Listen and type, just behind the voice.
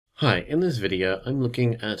Hi, in this video I'm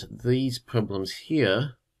looking at these problems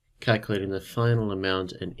here, calculating the final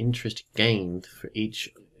amount and interest gained for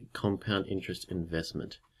each compound interest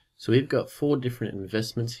investment. So we've got 4 different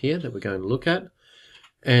investments here that we're going to look at,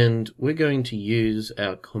 and we're going to use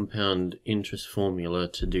our compound interest formula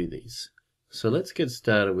to do these. So let's get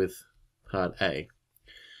started with part A.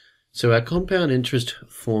 So our compound interest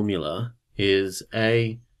formula is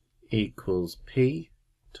A equals P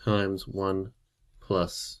times 1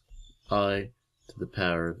 plus I to the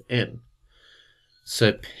power of n.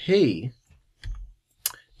 So P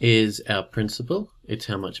is our principal. It's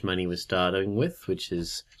how much money we're starting with, which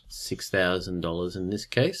is $6,000 in this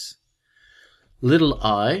case. Little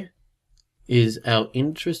I is our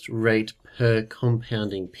interest rate per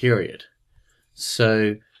compounding period.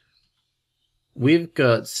 So we've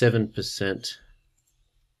got 7%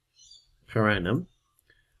 per annum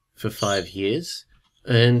for 5 years,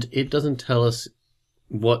 and it doesn't tell us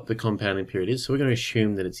what the compounding period is, so we're going to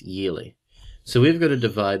assume that it's yearly. So we've got to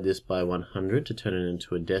divide this by 100 to turn it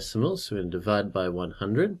into a decimal, so we're going to divide by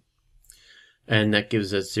 100, and that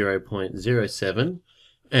gives us 0.07,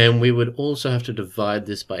 and we would also have to divide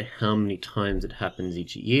this by how many times it happens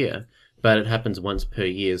each year, but it happens once per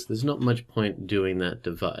year, so there's not much point doing that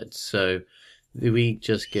divide. So we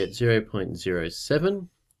just get 0.07,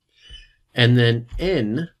 and then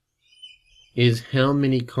n is how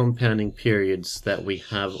many compounding periods that we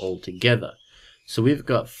have altogether. So we've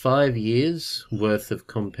got 5 years worth of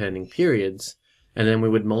compounding periods, and then we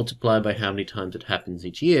would multiply by how many times it happens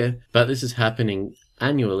each year, but this is happening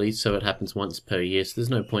annually, so it happens once per year, so there's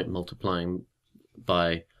no point multiplying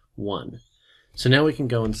by 1. So now we can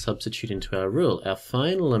go and substitute into our rule. Our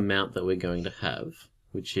final amount that we're going to have,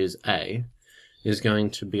 which is A, is going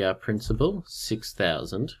to be our principal,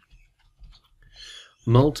 6,000,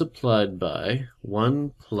 multiplied by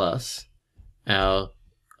 1 plus our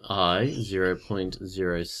I,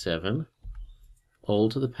 0.07, all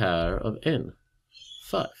to the power of n,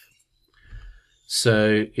 5.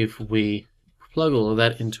 So if we plug all of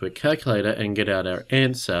that into a calculator and get out our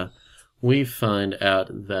answer, we find out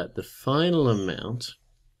that the final amount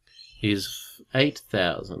is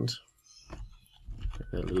 8,000,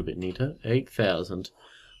 a little bit neater,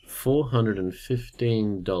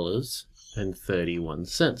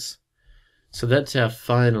 $8,415.31. So that's our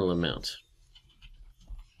final amount.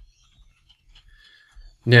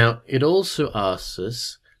 Now, it also asks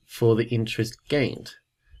us for the interest gained.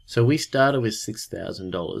 So we started with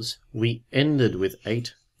 $6,000, we ended with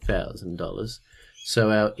 $8,000. So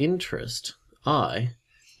our interest, I,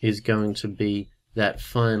 is going to be that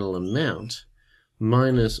final amount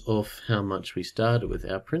minus off how much we started with,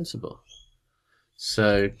 our principal.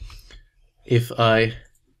 So if I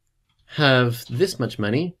have this much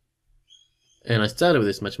money and I started with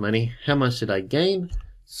this much money, how much did I gain?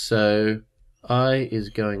 So I is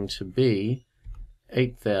going to be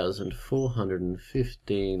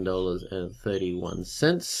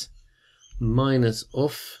 $8,415.31 minus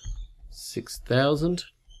off 6,000.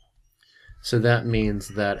 So that means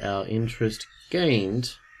that our interest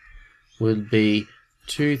gained would be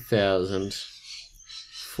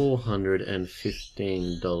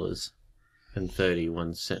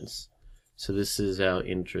 $2,415.31. So this is our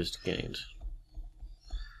interest gained.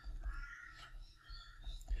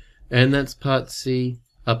 And that's part A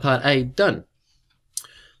done.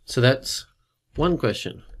 So that's one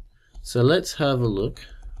question. So let's have a look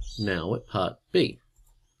now at part B.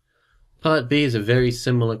 Part B is a very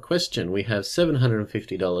similar question. We have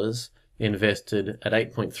 $750 invested at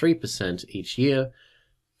 8.3% each year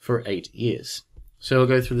for 8 years. So we'll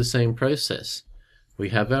go through the same process. We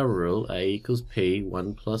have our rule, A equals P,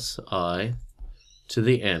 1 plus I to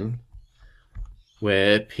the n,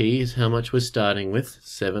 where P is how much we're starting with,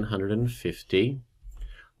 750.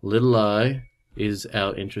 Little I is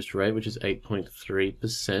our interest rate, which is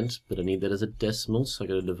 8.3%, but I need that as a decimal, so I've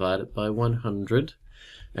got to divide it by 100.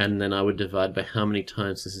 And then I would divide by how many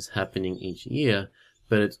times this is happening each year,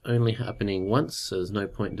 but it's only happening once, so there's no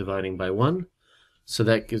point dividing by 1. So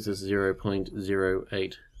that gives us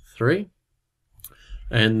 0.083.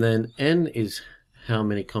 And then n is how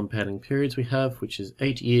many compounding periods we have, which is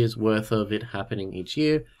 8 years worth of it happening each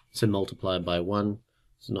year, so multiply by 1.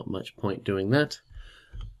 There's not much point doing that.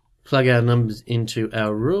 Plug our numbers into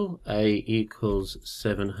our rule. A equals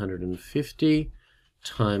 750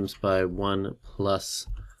 times by 1 plus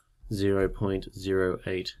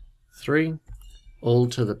 0.083, all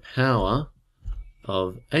to the power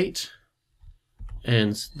of 8.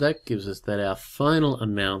 And that gives us that our final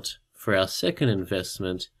amount for our second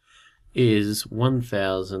investment is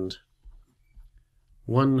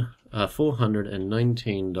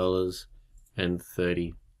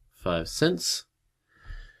 $1,419.35. 5 cents.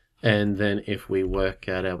 And then if we work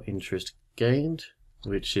out our interest gained,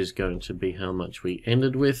 which is going to be how much we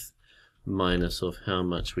ended with, minus of how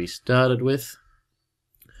much we started with,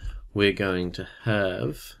 we're going to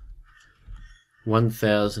have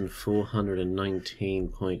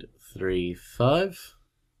 1,419.35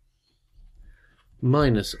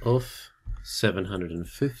 minus of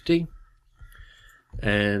 750.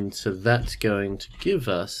 And so that's going to give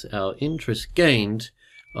us our interest gained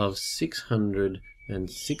of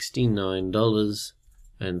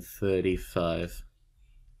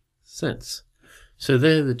 $669.35. So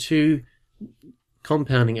they're the two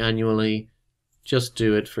compounding annually, just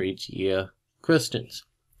do it for each year questions.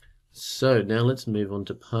 So now let's move on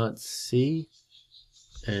to part C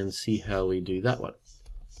and see how we do that one.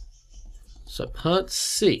 So part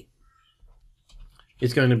C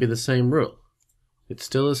is going to be the same rule. It's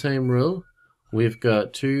still the same rule. We've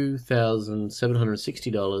got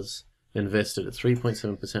 $2,760 invested at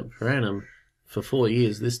 3.7% per annum for 4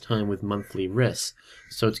 years, this time with monthly rests.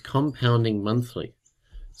 So it's compounding monthly.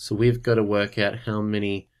 So we've got to work out how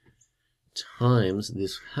many times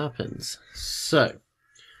this happens. So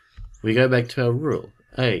we go back to our rule.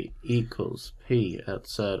 A equals P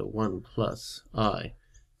outside of 1 plus I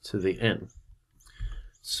to the N.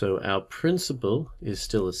 So our principal is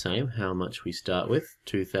still the same, how much we start with,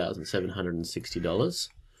 $2,760.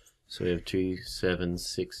 So we have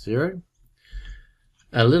 2,760.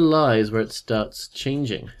 Our little I is where it starts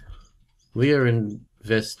changing. We are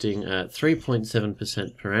investing at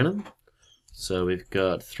 3.7% per annum. So we've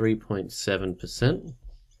got 3.7%,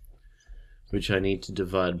 which I need to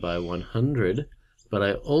divide by 100. But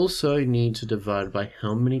I also need to divide by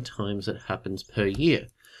how many times it happens per year.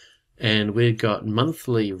 And we've got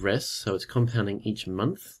monthly rests, so it's compounding each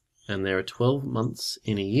month, and there are 12 months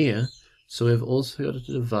in a year, so we've also got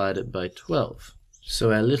to divide it by 12.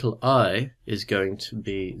 So our little I is going to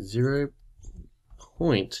be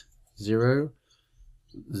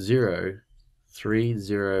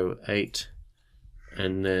 0.00308,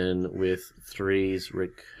 and then with 3's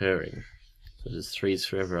recurring. So there's 3's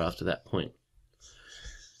forever after that point.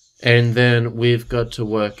 And then we've got to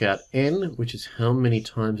work out N, which is how many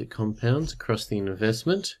times it compounds across the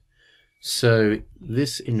investment. So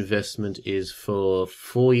this investment is for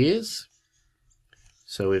 4 years.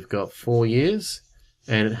 So we've got 4 years,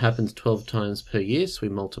 and it happens 12 times per year, so we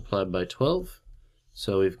multiply by 12.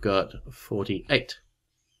 So we've got 48.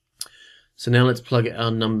 So now let's plug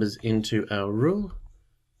our numbers into our rule.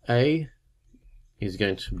 A is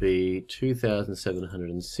going to be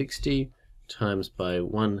 2,760 times by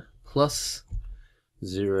 1 plus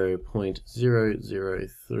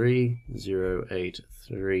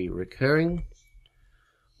 0.003083 recurring,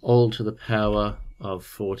 all to the power of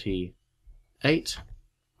 48.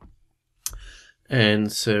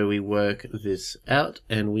 And so we work this out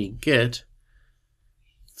and we get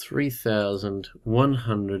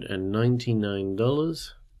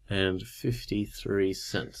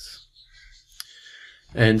 $3,199.53.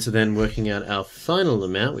 And so then working out our final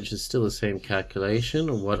amount, which is still the same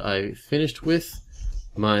calculation, what I finished with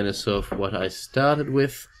minus of what I started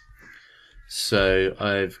with. So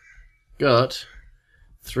I've got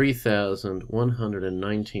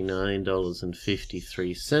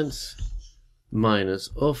 $3,199.53 minus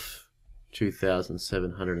of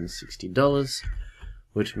 $2,760,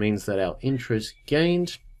 which means that our interest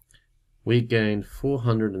gained, we gained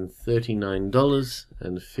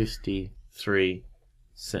 $439.53.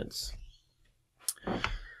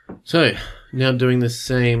 So now doing the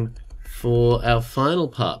same for our final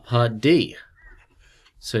part, part D.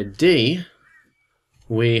 So D,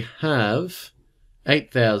 we have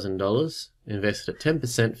 $8,000 invested at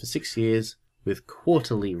 10% for 6 years with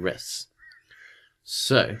quarterly rests.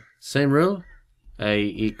 So same rule, A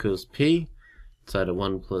equals P, inside of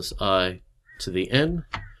 1 plus I to the N.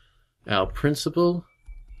 Our principal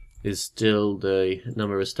is still the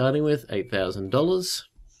number we're starting with, $8,000.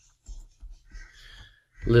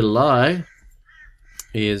 Little I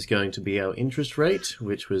is going to be our interest rate,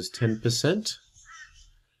 which was 10%,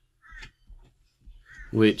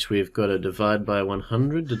 which we've got to divide by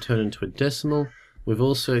 100 to turn into a decimal. We've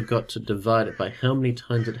also got to divide it by how many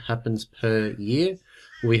times it happens per year.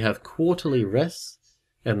 We have quarterly rests,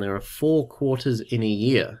 and there are 4 quarters in a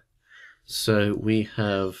year. So we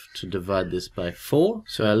have to divide this by 4.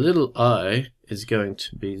 So our little I is going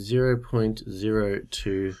to be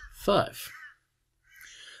 0.025.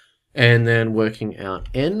 And then working out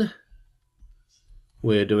N,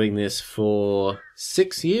 we're doing this for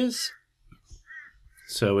 6 years.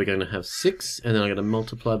 So we're going to have 6, and then I'm going to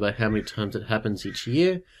multiply by how many times it happens each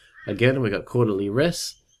year. Again, we've got quarterly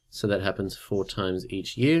rests, So that happens 4 times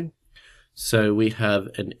each year. So we have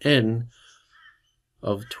an N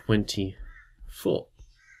of 24.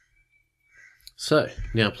 So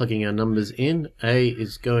now plugging our numbers in, A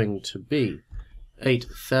is going to be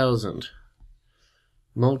 8,000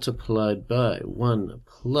 multiplied by 1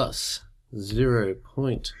 plus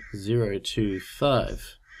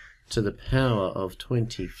 0.025 to the power of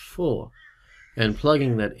 24. And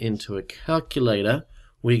plugging that into a calculator,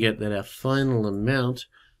 we get that our final amount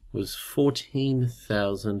was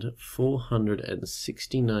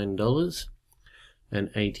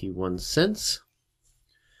 $14,469.81.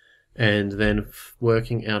 And then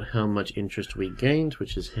working out how much interest we gained,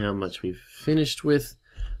 which is how much we've finished with,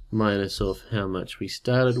 minus off how much we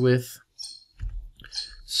started with.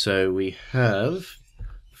 So we have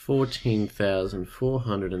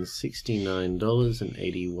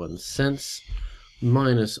 $14,469.81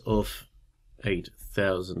 minus off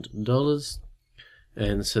 $8,000.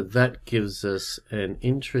 And so that gives us an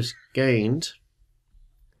interest gained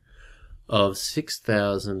of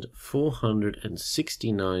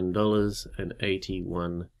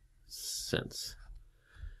 $6,469.81.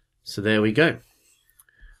 So there we go.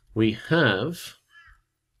 We have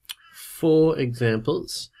 4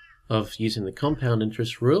 examples of using the compound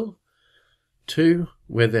interest rule. 2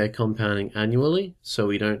 where they're compounding annually, so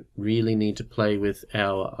we don't really need to play with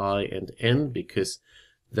our I and N because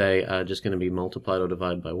they are just going to be multiplied or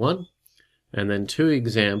divided by 1. And then 2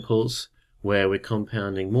 examples where we're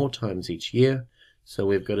compounding more times each year, so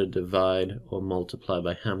we've got to divide or multiply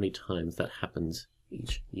by how many times that happens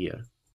each year.